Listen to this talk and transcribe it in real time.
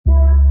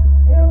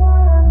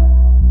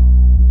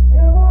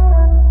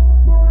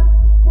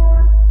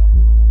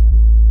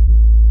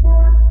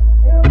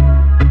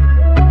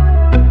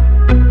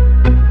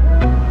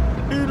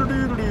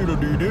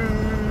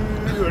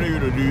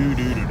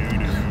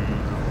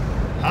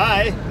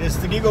Hi, this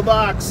is the Giggle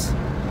Box.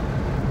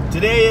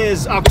 Today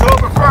is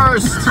October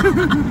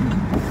 1st.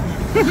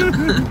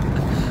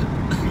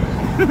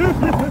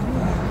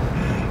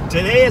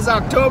 Today is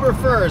October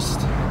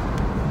 1st.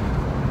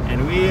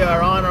 And we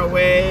are on our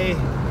way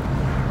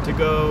to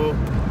go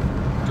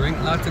drink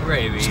lots of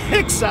gravy.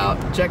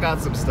 Check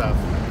out some stuff.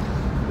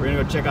 We're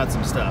gonna go check out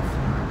some stuff.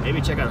 Maybe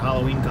check out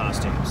Halloween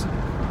costumes.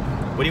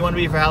 What do you want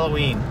to be for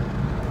Halloween?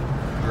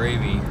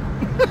 Gravy.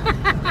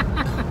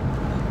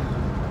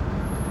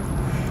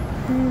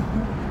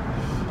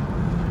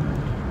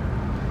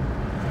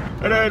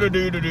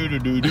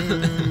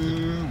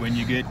 When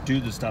you get to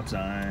the stop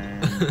sign,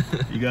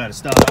 you gotta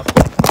stop.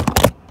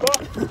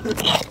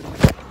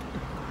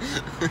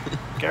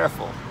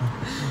 Careful.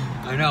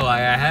 I know, I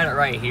had it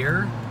right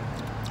here,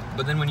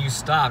 but then when you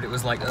stopped, it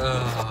was like,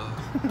 ugh.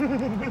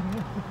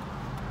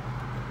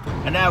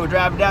 And now we're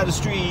driving down the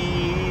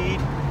street,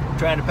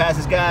 trying to pass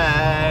this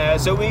guy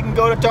so we can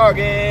go to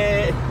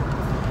Target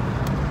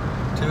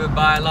to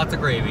buy lots of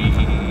gravy.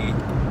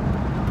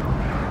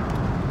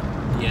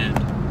 The end.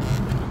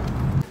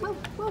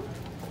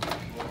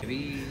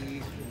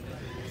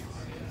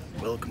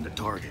 Welcome to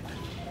Target.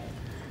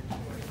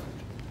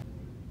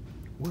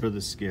 What are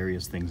the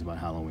scariest things about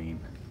Halloween?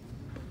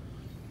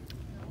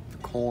 The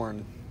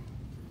corn.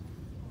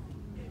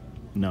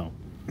 No.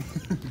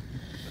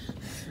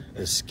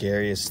 The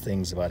scariest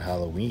things about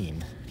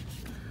Halloween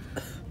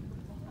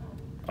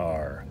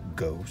are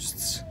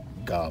ghosts,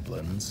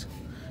 goblins,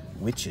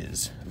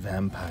 witches,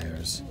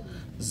 vampires,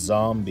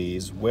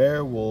 zombies,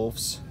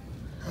 werewolves,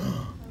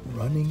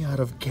 running out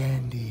of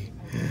candy.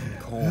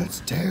 That's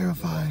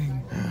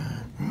terrifying.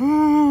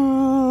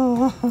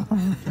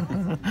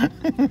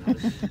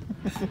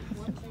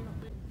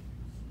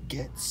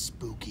 Get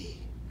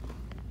spooky.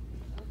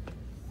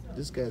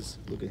 This guy's,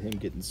 look at him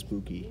getting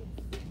spooky.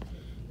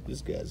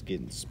 This guy's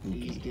getting spooky.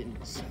 He's getting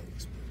so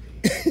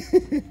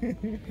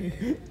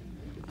spooky.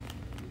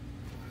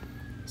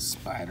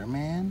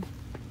 Spider-Man?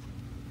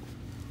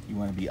 You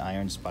want to be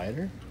Iron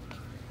Spider?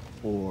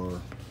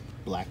 Or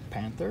Black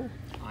Panther?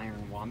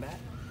 Iron Wombat?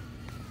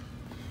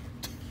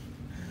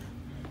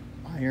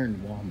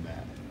 Iron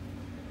Wombat.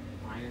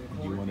 Iron Do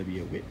corn? you want to be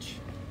a witch?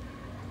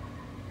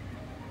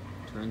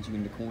 Turns you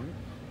into corn?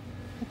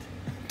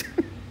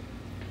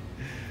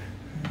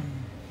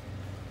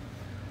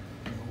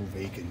 No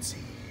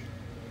vacancy.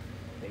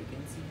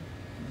 Vacancy?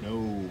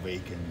 No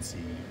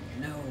vacancy.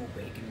 No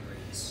bacon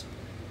grease.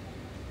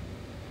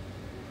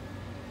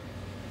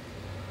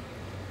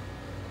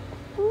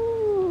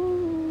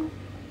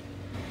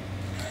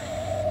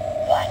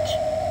 What?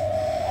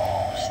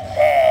 Who's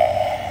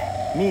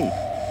there? Me.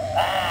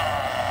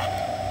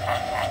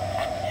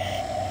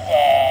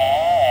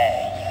 There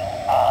you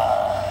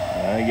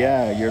are.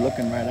 Yeah, you're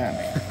looking right at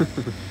me.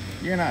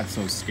 You're not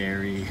so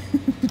scary. You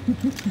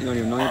don't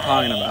even know what you're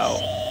talking about.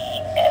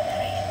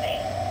 Everything.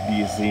 Do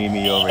you see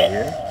me over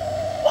here?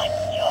 What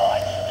you're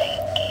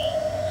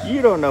thinking.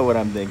 You don't know what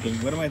I'm thinking.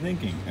 What am I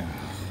thinking?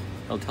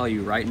 I'll tell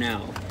you right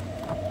now.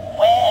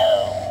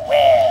 Well,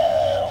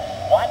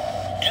 what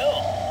do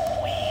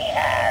we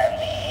have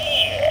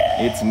here?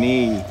 It's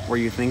me. Were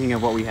you thinking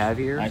of what we have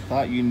here? I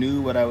thought you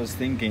knew what I was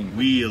thinking.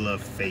 Wheel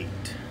of Fate.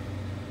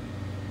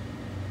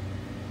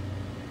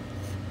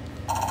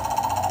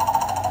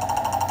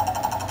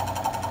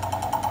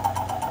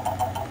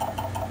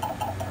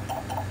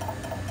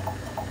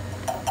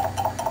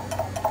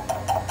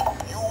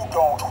 You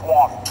don't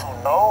want to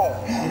know.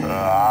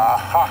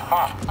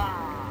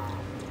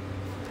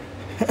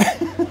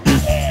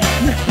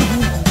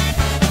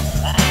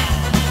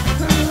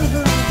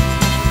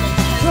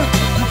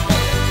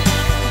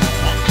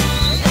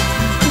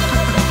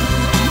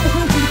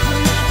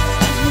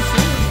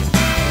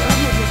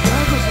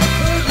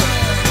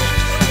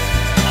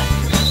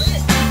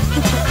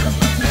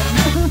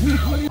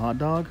 Hot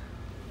dog?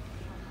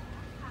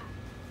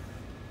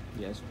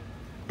 Yes.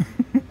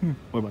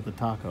 What about the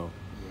taco?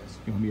 Yes.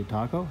 You want me a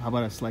taco? How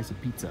about a slice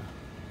of pizza?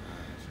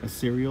 A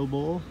cereal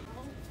bowl?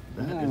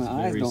 That is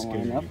my eyes very don't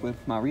scary. line up with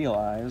my real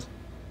eyes.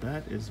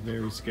 That is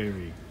very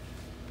scary.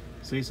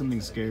 Say something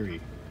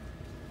scary.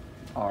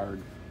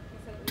 Hard.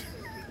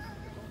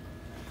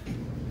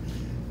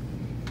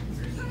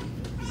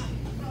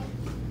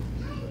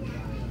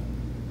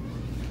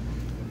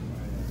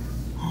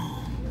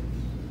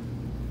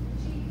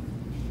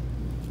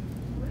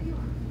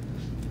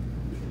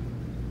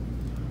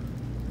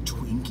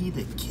 Twinkie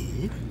the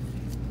Kid?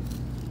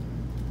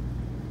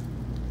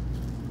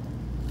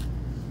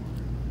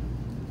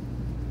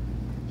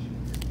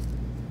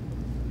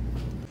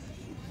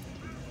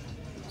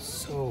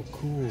 So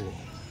cool.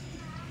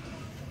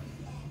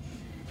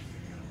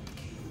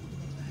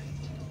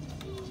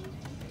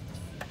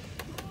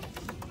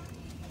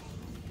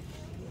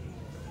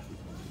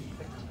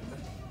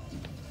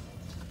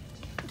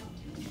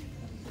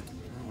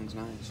 That one's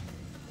nice.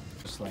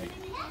 Just like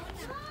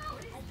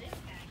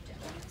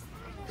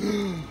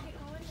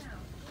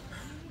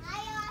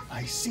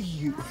I see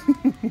you.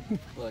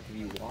 Look, if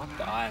you walk,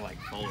 the eye like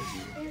follows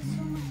you.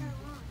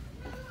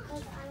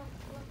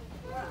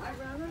 I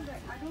rather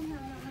that I don't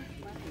have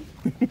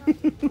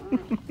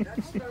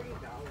That's $30.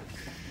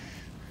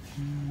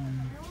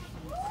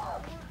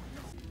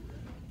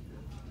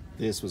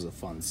 This was a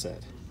fun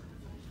set.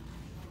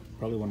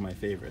 Probably one of my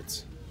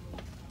favorites.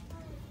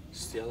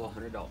 Still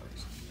 $100.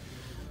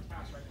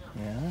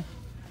 Yeah?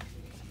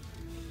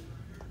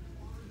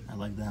 I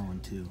like that one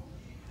too.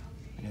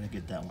 I gotta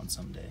get that one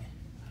someday.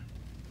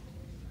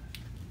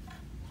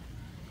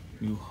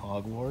 New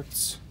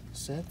Hogwarts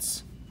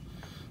sets.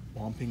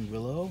 Whomping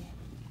Willow.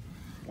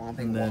 Whomping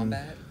And then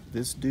Wombat.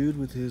 this dude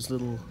with his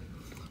little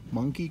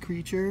monkey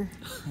creature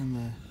and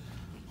the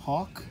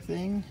hawk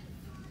thing.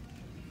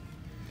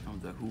 Oh,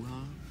 the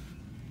hoo-ha.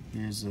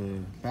 Here's a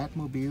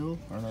Batmobile,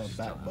 or not a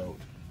Batboat.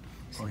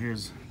 Oh,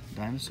 here's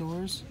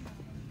dinosaurs.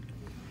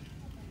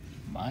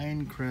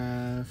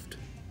 Minecraft.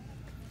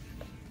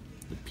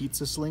 The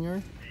Pizza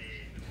Slinger.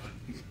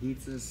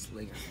 Pizza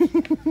Slinger.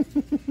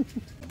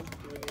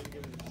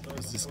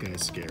 Is this guy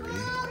scary?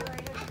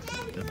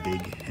 A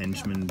big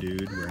henchman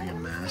dude wearing a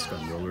mask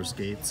on roller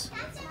skates.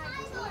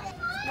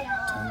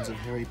 Tons of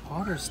Harry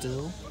Potter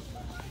still.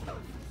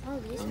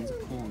 Tons of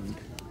porn.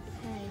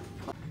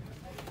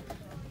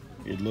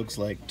 It looks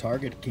like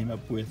Target came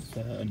up with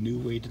a new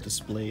way to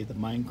display the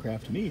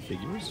Minecraft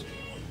minifigures.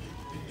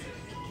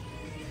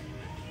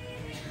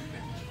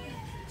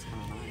 It's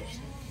kind of nice.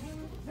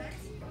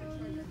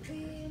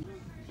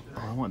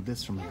 Oh, I want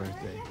this for my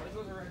birthday.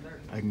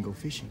 I can go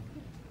fishing.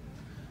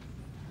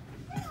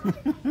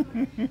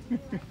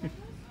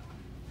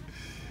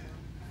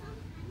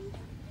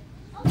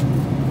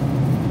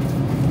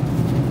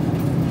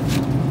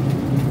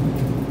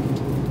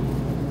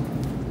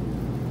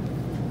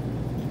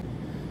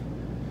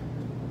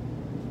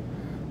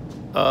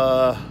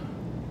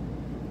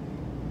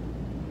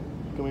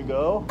 Can we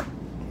go?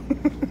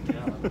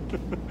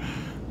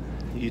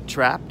 You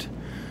trapped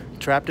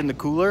in the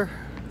cooler?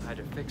 I had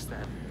to fix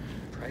that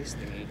price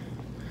thingy.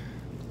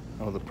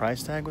 Oh, the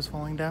price tag was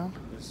falling down?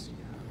 It was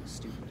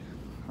stupid.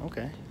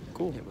 Okay,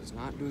 cool. It was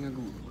not doing a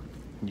Google.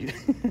 You,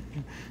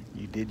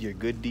 you did your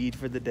good deed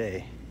for the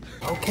day.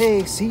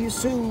 Okay, see you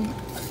soon.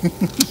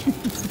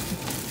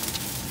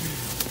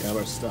 Got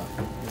our stuff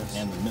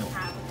and the milk.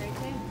 Have a great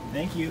day.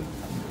 Thank you.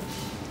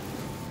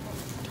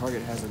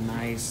 Target has a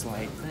nice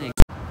like thing.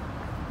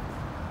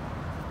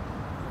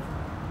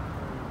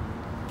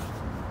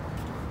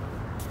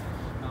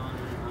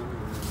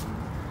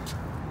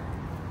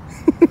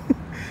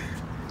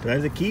 Do I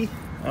have the key?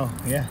 Oh,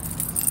 yeah.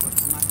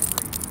 What's my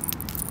favorite?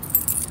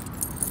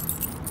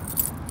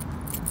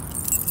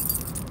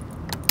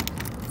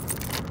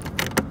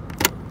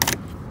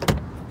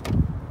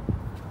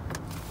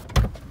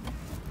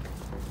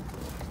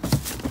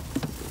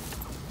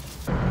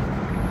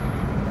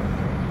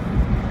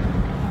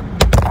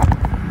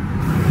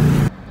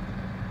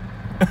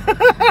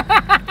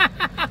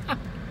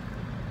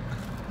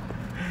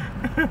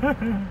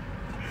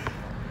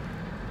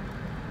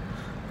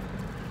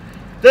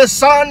 The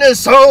sun is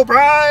so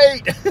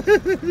bright!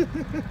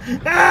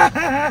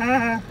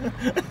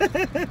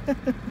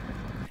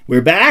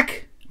 We're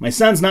back. My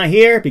son's not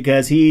here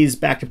because he's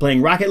back to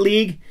playing Rocket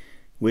League,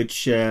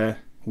 which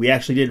we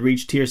actually did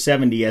reach tier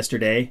 70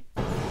 yesterday.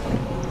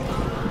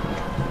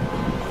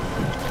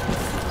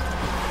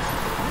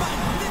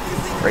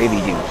 Gravy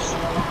juice.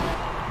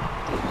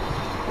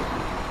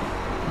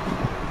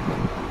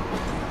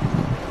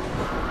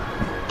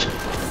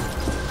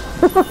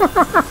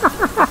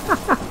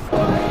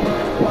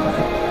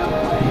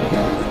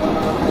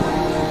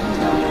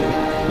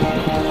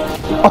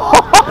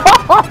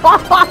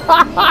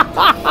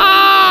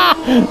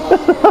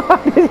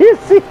 Did you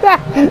see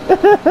that?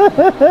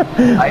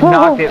 I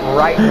knocked it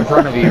right in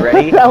front of you.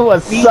 Ready? That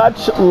was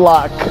such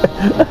luck.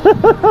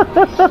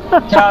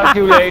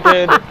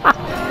 Calculated.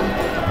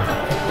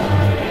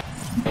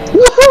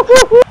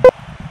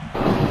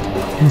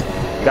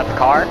 Got the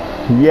car?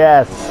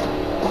 Yes.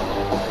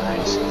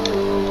 Nice.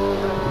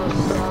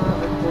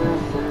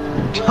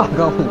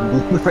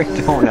 Doggone right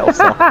down else.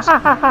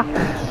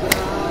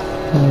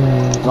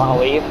 Wanna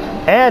leave?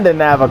 And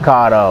an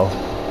avocado.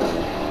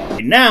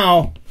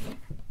 Now,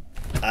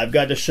 I've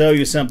got to show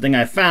you something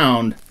I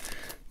found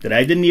that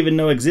I didn't even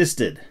know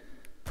existed.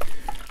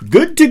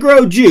 Good to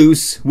Grow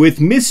juice with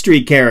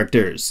mystery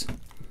characters.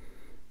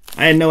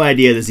 I had no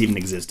idea this even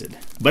existed,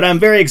 but I'm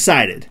very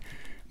excited.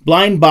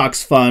 Blind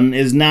Box Fun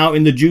is now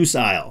in the juice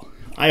aisle.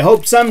 I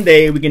hope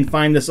someday we can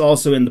find this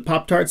also in the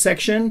Pop-Tart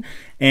section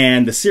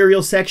and the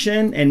cereal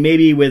section and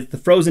maybe with the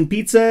frozen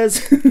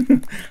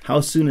pizzas. How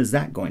soon is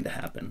that going to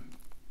happen?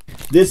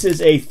 This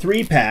is a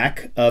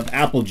 3-pack of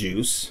apple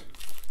juice.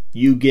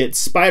 You get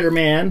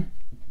Spider-Man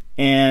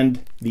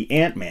and the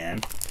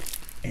Ant-Man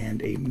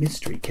and a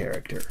mystery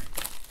character.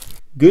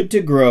 Good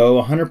to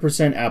Grow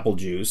 100% apple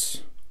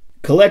juice.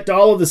 Collect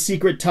all of the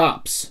secret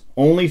tops,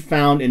 only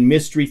found in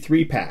mystery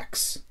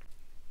 3-packs.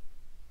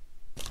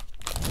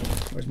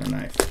 Where's my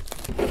knife?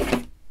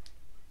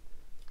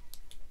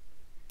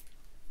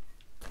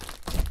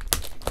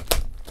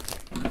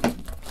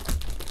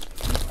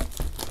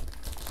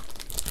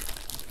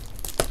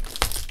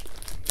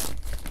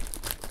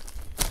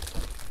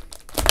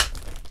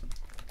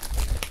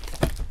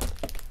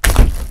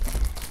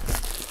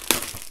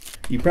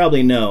 You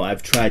probably know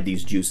I've tried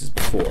these juices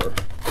before.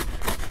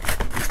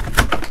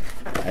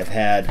 I've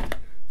had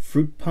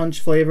fruit punch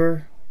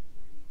flavor,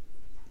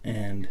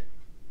 and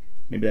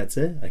maybe that's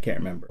it? I can't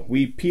remember.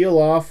 We peel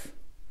off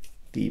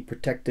the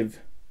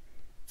protective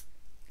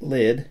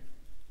lid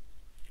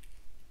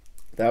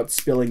without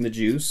spilling the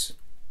juice.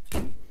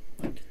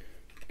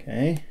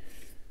 Okay.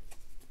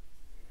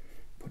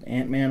 Put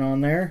Ant-Man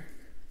on there.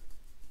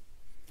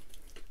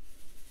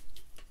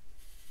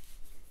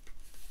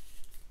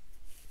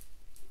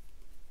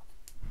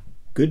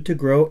 Good to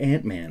grow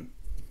Ant-Man.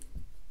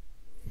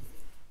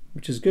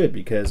 Which is good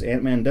because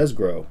Ant-Man does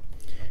grow.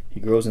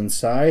 He grows in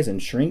size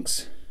and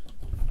shrinks.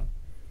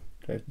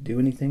 Do I have to do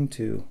anything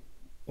to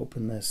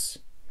open this?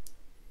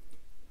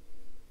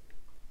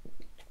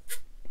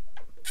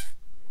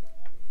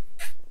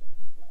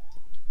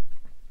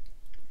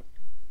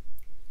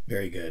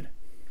 Very good.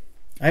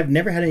 I've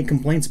never had any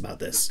complaints about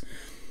this.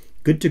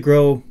 Good to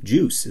grow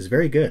juice is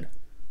very good.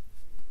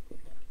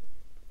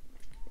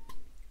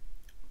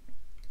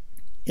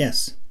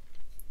 Yes,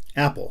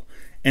 apple.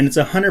 And it's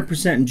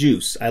 100%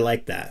 juice. I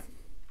like that.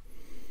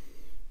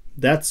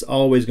 That's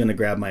always going to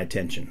grab my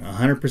attention.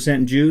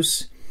 100%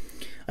 juice.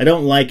 I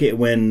don't like it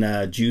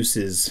when juice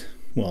is,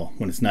 well,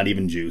 when it's not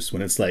even juice.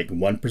 When it's like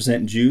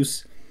 1%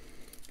 juice.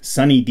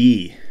 Sunny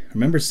D.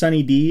 Remember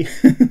Sunny D?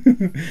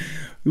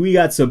 We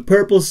got some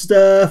purple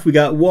stuff. We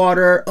got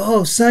water.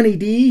 Oh, Sunny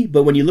D.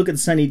 But when you look at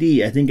Sunny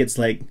D, I think it's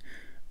like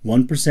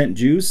 1%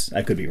 juice.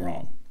 I could be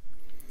wrong.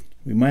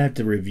 We might have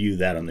to review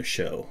that on the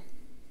show.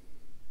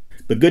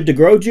 But good to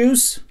grow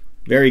juice,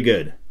 very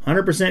good.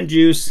 100%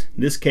 juice.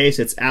 In this case,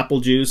 it's apple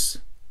juice.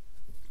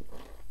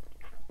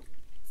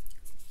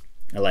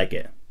 I like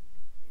it.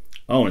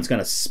 Oh, and it's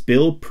got a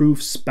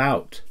spill-proof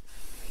spout.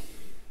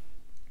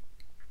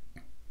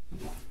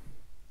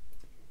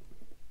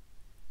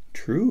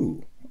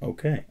 True.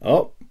 Okay.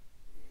 Oh,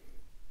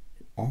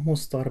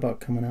 almost thought about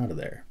coming out of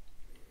there.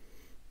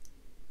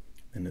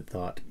 And it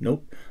thought,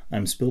 nope,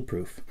 I'm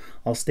spill-proof.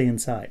 I'll stay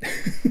inside.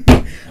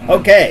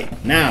 Okay,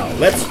 now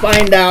let's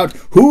find out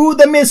who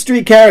the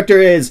mystery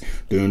character is.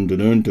 Dun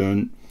dun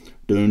dun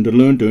dun dun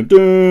dun dun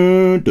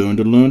dun dun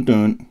dun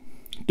dun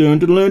dun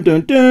dun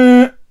dun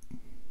dun.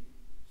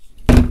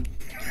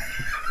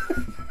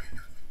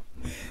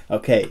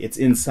 Okay, it's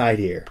inside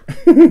here.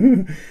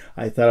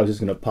 I thought I was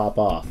just gonna pop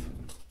off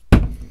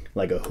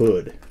like a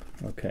hood.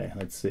 Okay,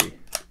 let's see.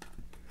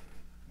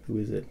 Who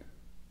is it?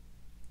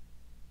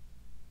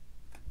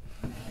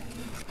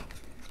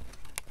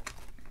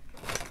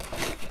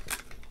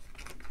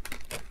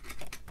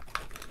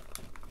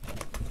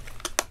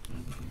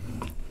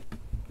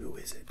 Who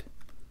is it?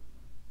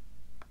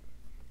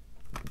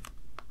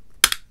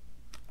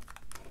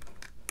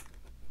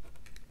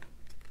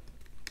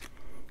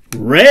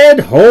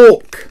 Red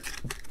Hulk!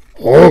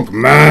 Hulk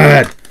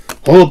mad!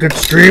 Hulk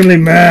extremely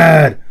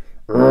mad!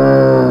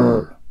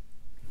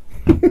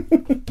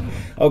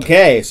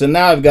 Okay, so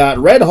now I've got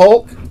Red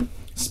Hulk,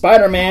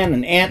 Spider-Man,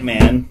 and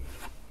Ant-Man,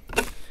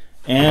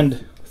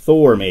 and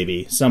Thor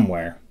maybe,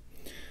 somewhere.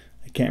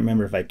 I can't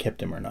remember if I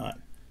kept him or not.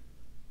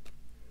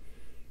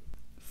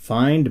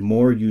 Find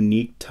more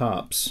unique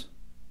tops.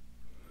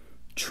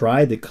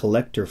 Try the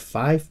Collector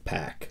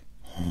 5-pack.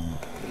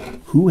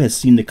 Who has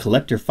seen the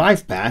Collector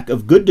 5-pack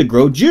of Good to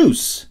Grow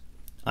juice?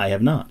 I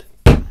have not.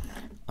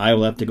 I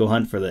will have to go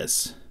hunt for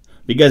this,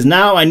 because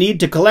now I need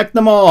to collect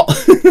them all.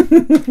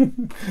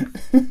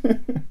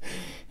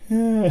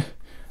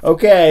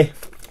 Okay,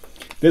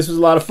 this was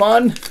a lot of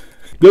fun.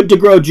 Good to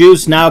Grow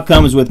juice now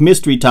comes with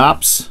mystery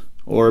tops,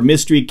 or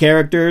mystery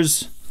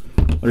characters,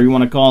 whatever you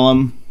want to call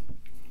them.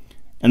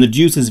 And the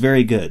juice is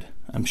very good.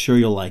 I'm sure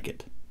you'll like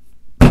it.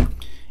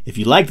 If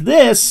you liked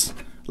this,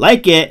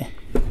 like it,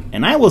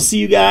 and I will see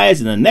you guys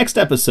in the next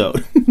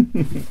episode.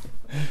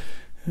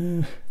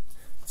 Let's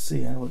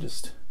see, I will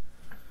just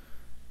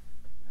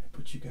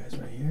put you guys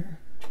right here.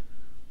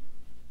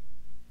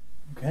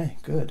 Okay,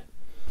 good.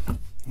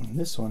 And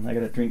this one, I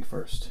gotta drink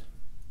first.